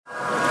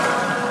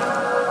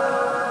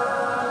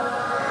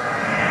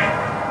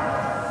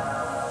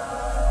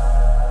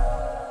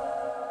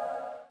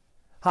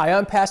Hi,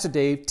 I'm Pastor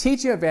Dave,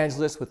 teaching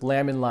evangelist with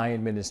Lamb and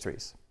Lion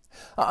Ministries.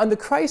 On the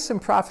Christ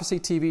and Prophecy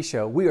TV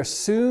show, we are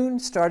soon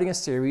starting a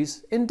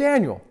series in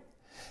Daniel.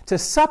 To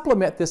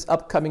supplement this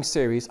upcoming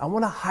series, I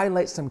want to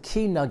highlight some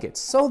key nuggets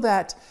so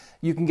that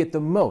you can get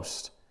the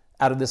most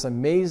out of this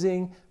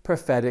amazing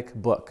prophetic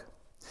book.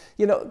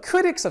 You know,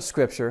 critics of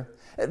Scripture,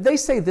 they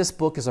say this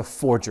book is a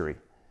forgery,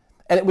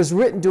 and it was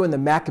written during the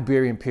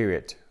Maccabean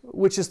period,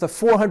 which is the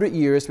 400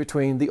 years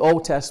between the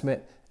Old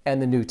Testament and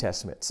the New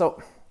Testament.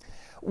 So,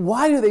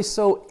 why do they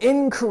so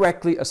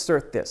incorrectly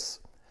assert this?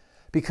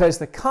 Because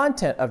the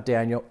content of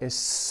Daniel is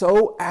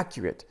so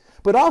accurate,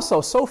 but also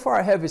so far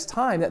ahead of his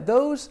time that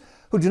those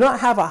who do not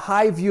have a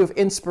high view of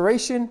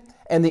inspiration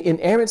and the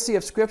inerrancy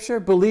of Scripture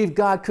believe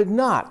God could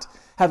not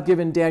have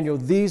given Daniel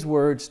these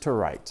words to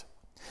write.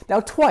 Now,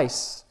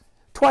 twice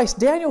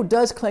Daniel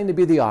does claim to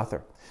be the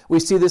author. We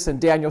see this in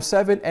Daniel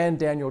 7 and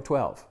Daniel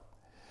 12.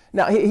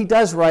 Now, he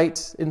does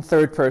write in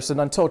third person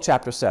until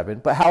chapter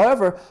 7, but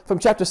however, from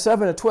chapter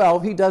 7 to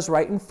 12, he does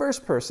write in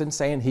first person,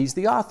 saying he's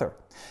the author.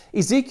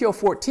 Ezekiel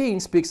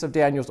 14 speaks of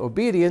Daniel's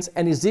obedience,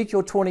 and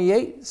Ezekiel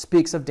 28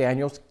 speaks of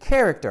Daniel's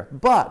character.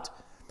 But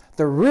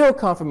the real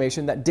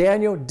confirmation that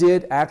Daniel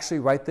did actually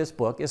write this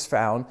book is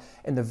found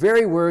in the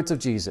very words of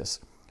Jesus,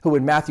 who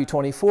in Matthew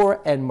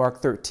 24 and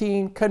Mark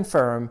 13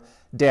 confirm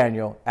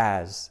Daniel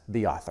as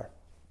the author.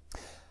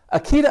 A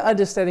key to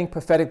understanding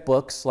prophetic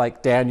books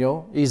like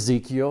Daniel,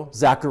 Ezekiel,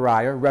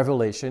 Zechariah,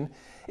 Revelation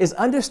is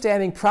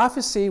understanding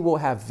prophecy will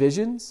have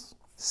visions,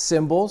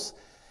 symbols,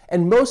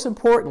 and most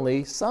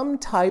importantly, some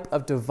type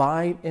of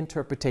divine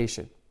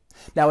interpretation.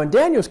 Now, in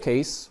Daniel's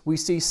case, we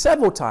see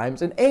several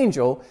times an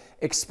angel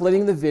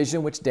explaining the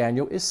vision which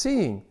Daniel is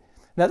seeing.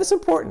 Now, this is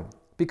important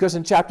because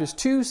in chapters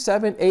 2,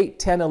 7, 8,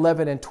 10,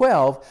 11, and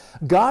 12,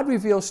 God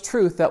reveals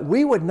truth that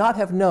we would not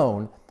have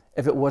known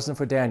if it wasn't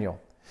for Daniel.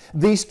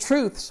 These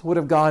truths would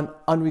have gone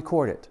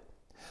unrecorded.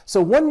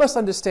 So one must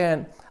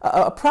understand,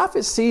 a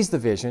prophet sees the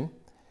vision,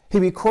 he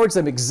records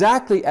them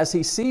exactly as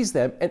he sees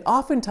them, and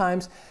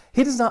oftentimes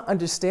he does not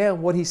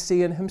understand what he's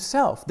seeing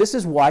himself. This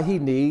is why he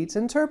needs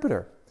an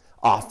interpreter,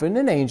 often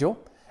an angel,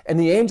 and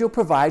the angel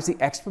provides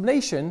the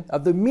explanation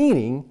of the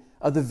meaning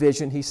of the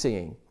vision he's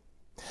seeing.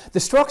 The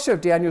structure of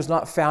Daniel is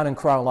not found in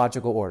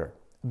chronological order,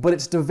 but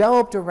it's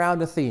developed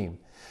around a theme.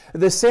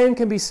 The same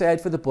can be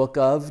said for the book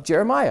of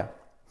Jeremiah.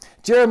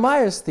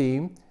 Jeremiah's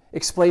theme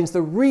explains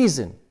the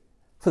reason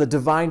for the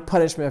divine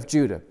punishment of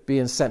Judah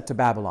being sent to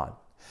Babylon.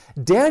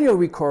 Daniel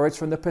records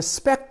from the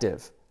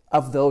perspective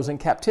of those in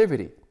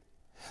captivity.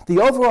 The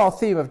overall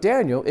theme of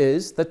Daniel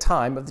is the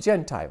time of the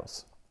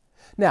Gentiles.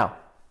 Now,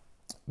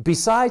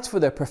 besides for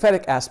the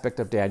prophetic aspect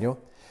of Daniel,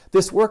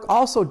 this work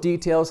also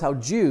details how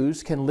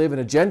Jews can live in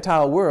a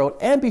Gentile world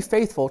and be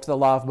faithful to the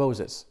law of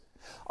Moses.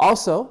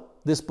 Also,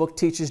 this book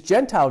teaches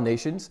Gentile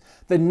nations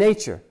the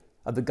nature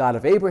of the God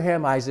of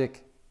Abraham,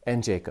 Isaac,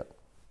 and Jacob.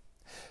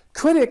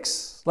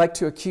 Critics like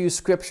to accuse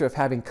Scripture of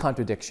having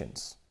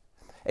contradictions.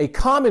 A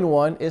common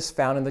one is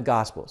found in the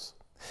Gospels.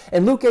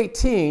 In Luke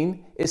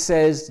 18, it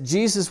says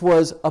Jesus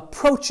was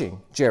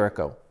approaching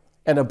Jericho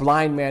and a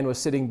blind man was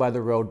sitting by the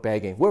road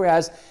begging.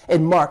 Whereas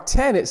in Mark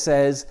 10, it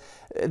says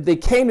they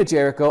came to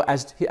Jericho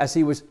as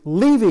he was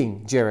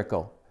leaving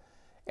Jericho,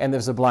 and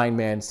there's a blind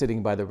man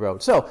sitting by the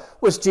road. So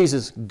was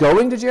Jesus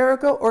going to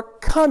Jericho or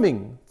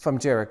coming from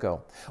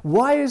Jericho?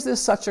 Why is this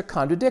such a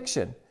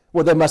contradiction?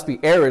 Well, there must be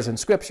errors in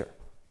Scripture.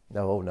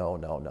 No.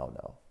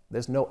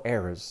 There's no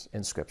errors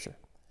in Scripture.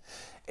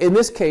 In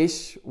this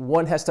case,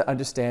 one has to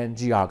understand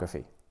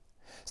geography.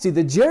 See,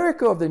 the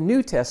Jericho of the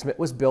New Testament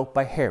was built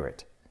by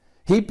Herod.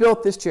 He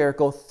built this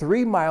Jericho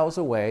 3 miles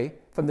away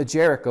from the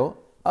Jericho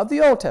of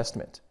the Old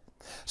Testament.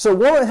 So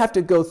one would have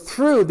to go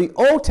through the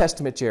Old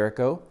Testament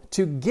Jericho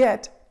to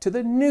get to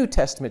the New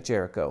Testament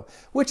Jericho,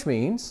 which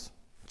means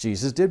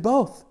Jesus did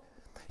both.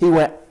 He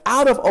went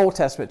out of Old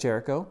Testament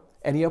Jericho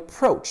and he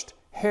approached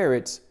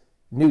Herod's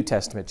New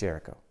Testament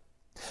Jericho.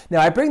 Now,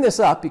 I bring this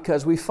up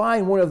because we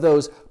find one of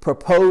those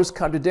proposed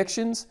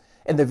contradictions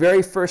in the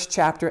very first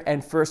chapter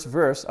and first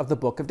verse of the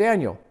book of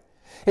Daniel.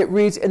 It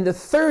reads, "In the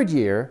 3rd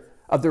year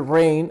of the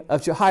reign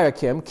of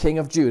Jehoiakim, king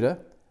of Judah,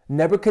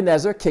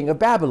 Nebuchadnezzar, king of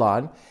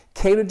Babylon,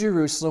 came to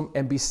Jerusalem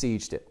and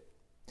besieged it."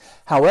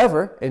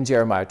 However, in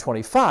Jeremiah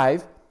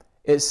 25,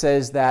 it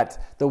says that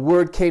the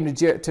word came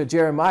to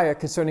Jeremiah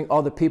concerning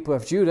all the people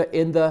of Judah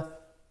in the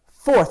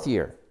 4th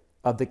year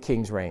of the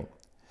king's reign.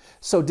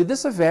 So did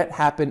this event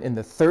happen in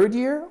the 3rd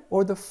year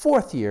or the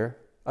 4th year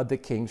of the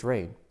king's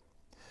reign?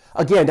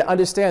 Again, to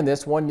understand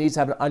this, one needs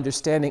to have an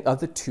understanding of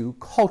the two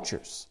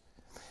cultures.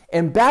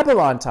 In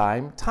Babylon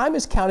time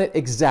is counted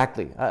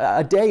exactly.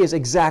 A day is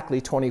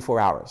exactly 24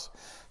 hours.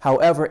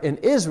 However, in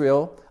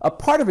Israel, a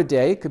part of a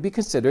day could be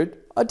considered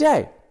a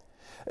day.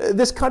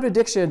 This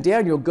contradiction in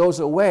Daniel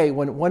goes away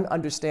when one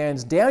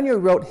understands Daniel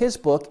wrote his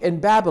book in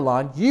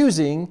Babylon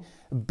using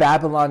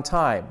Babylon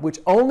time,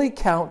 which only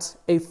counts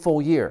a full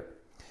year.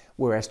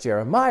 Whereas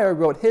Jeremiah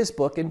wrote his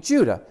book in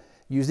Judah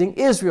using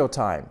Israel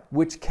time,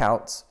 which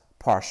counts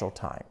partial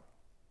time.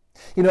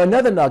 You know,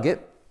 another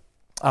nugget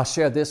I'll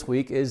share this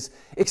week is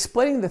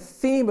explaining the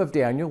theme of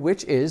Daniel,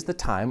 which is the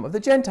time of the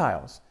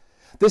Gentiles.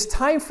 This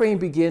time frame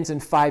begins in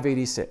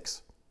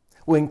 586,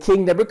 when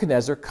King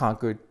Nebuchadnezzar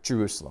conquered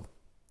Jerusalem.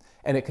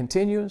 And it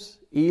continues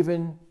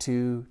even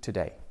to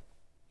today.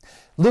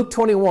 Luke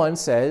 21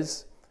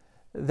 says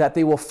that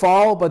they will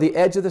fall by the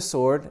edge of the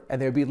sword,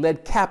 and they'll be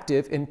led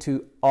captive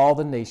into all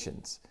the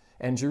nations.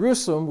 And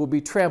Jerusalem will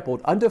be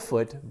trampled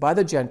underfoot by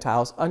the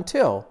Gentiles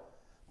until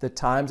the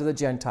times of the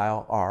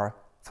Gentile are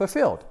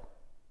fulfilled.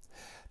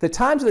 The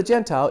times of the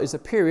Gentile is a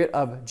period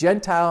of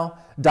Gentile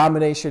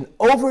domination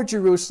over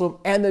Jerusalem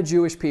and the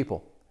Jewish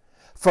people,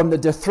 from the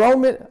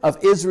dethronement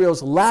of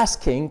Israel's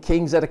last king,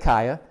 King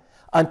Zedekiah,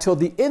 until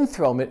the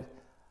enthronement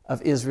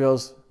of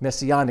Israel's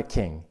messianic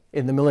king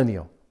in the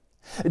millennium.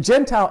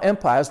 Gentile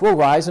empires will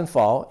rise and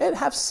fall and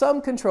have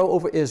some control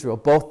over Israel,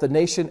 both the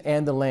nation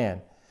and the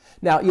land.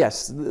 Now,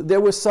 yes, there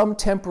was some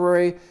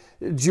temporary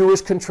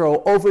Jewish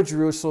control over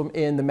Jerusalem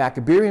in the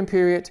Maccabean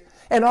period,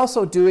 and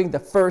also during the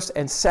first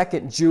and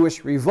second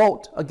Jewish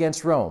revolt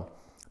against Rome.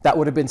 That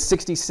would have been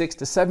 66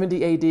 to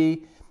 70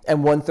 AD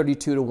and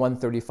 132 to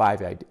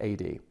 135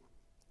 AD.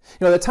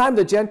 The time of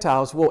the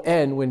Gentiles will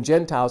end when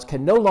Gentiles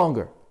can no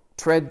longer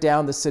tread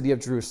down the city of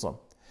Jerusalem.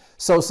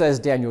 So says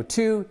Daniel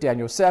 2,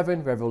 Daniel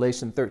 7,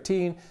 Revelation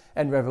 13,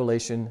 and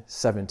Revelation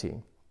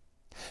 17.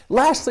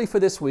 Lastly, for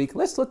this week,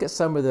 let's look at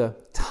some of the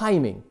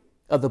timing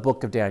of the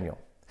book of Daniel.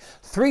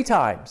 3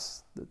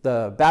 times,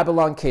 the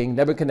Babylon king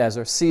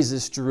Nebuchadnezzar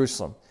seizes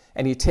Jerusalem,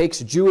 and he takes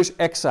Jewish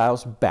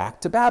exiles back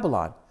to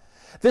Babylon.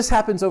 This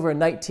happens over a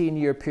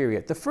 19-year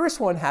period. The first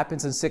one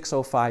happens in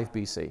 605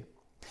 BC,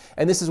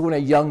 and this is when a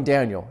young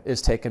Daniel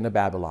is taken to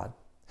Babylon.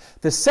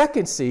 The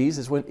second siege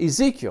is when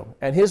Ezekiel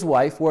and his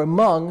wife were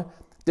among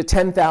the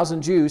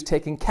 10,000 Jews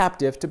taken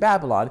captive to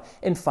Babylon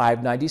in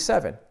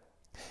 597.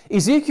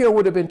 Ezekiel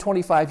would have been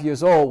 25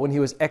 years old when he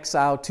was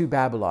exiled to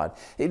Babylon.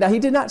 Now, he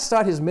did not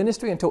start his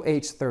ministry until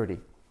age 30,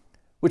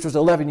 which was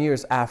 11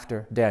 years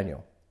after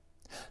Daniel.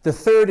 The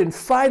third and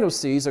final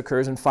siege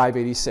occurs in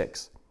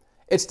 586.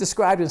 It's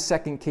described in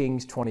 2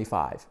 Kings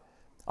 25,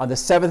 on the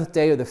 7th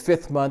day of the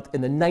 5th month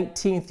in the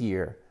 19th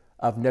year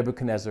of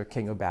Nebuchadnezzar,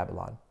 king of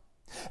Babylon.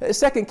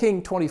 2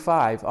 Kings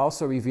 25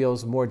 also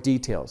reveals more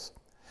details.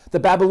 The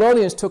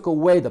Babylonians took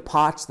away the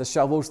pots, the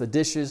shovels, the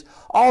dishes,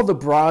 all the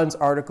bronze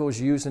articles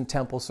used in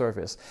temple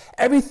service.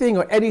 Everything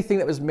or anything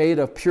that was made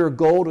of pure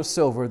gold or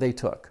silver they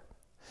took.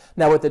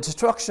 Now, with the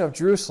destruction of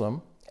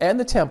Jerusalem and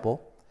the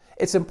temple,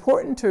 it's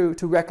important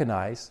to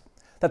recognize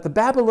that the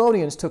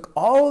Babylonians took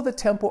all the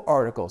temple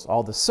articles,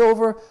 all the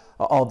silver,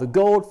 all the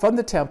gold from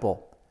the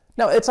temple.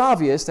 Now, it's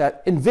obvious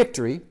that in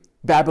victory,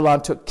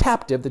 Babylon took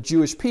captive the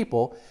Jewish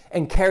people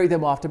and carried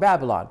them off to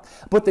Babylon.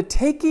 But the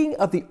taking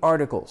of the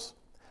articles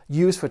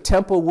used for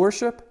temple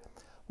worship,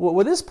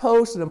 well, this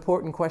posed an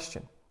important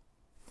question.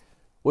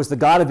 Was the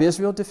God of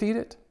Israel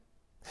defeated?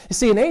 You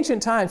see, in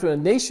ancient times, when a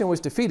nation was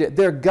defeated,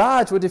 their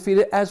gods were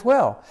defeated as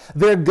well.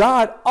 Their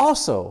God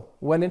also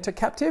went into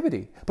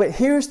captivity. But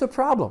here's the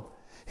problem.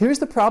 Here's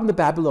the problem the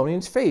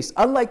Babylonians faced.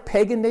 Unlike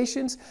pagan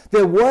nations,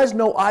 there was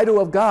no idol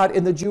of God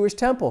in the Jewish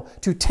temple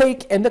to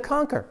take and to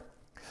conquer.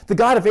 The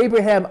God of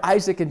Abraham,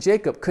 Isaac, and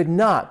Jacob could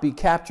not be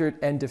captured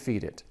and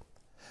defeated.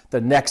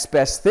 The next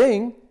best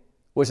thing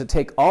was to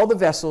take all the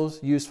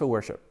vessels used for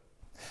worship.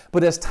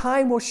 But as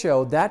time will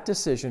show, that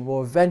decision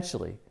will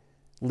eventually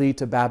lead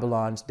to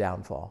Babylon's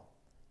downfall.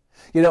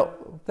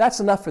 That's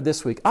enough for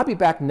this week. I'll be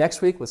back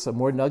next week with some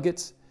more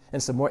nuggets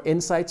and some more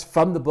insights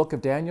from the book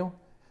of Daniel.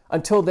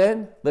 Until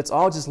then, let's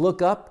all just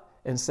look up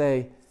and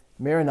say,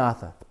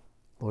 Maranatha,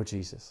 Lord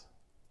Jesus.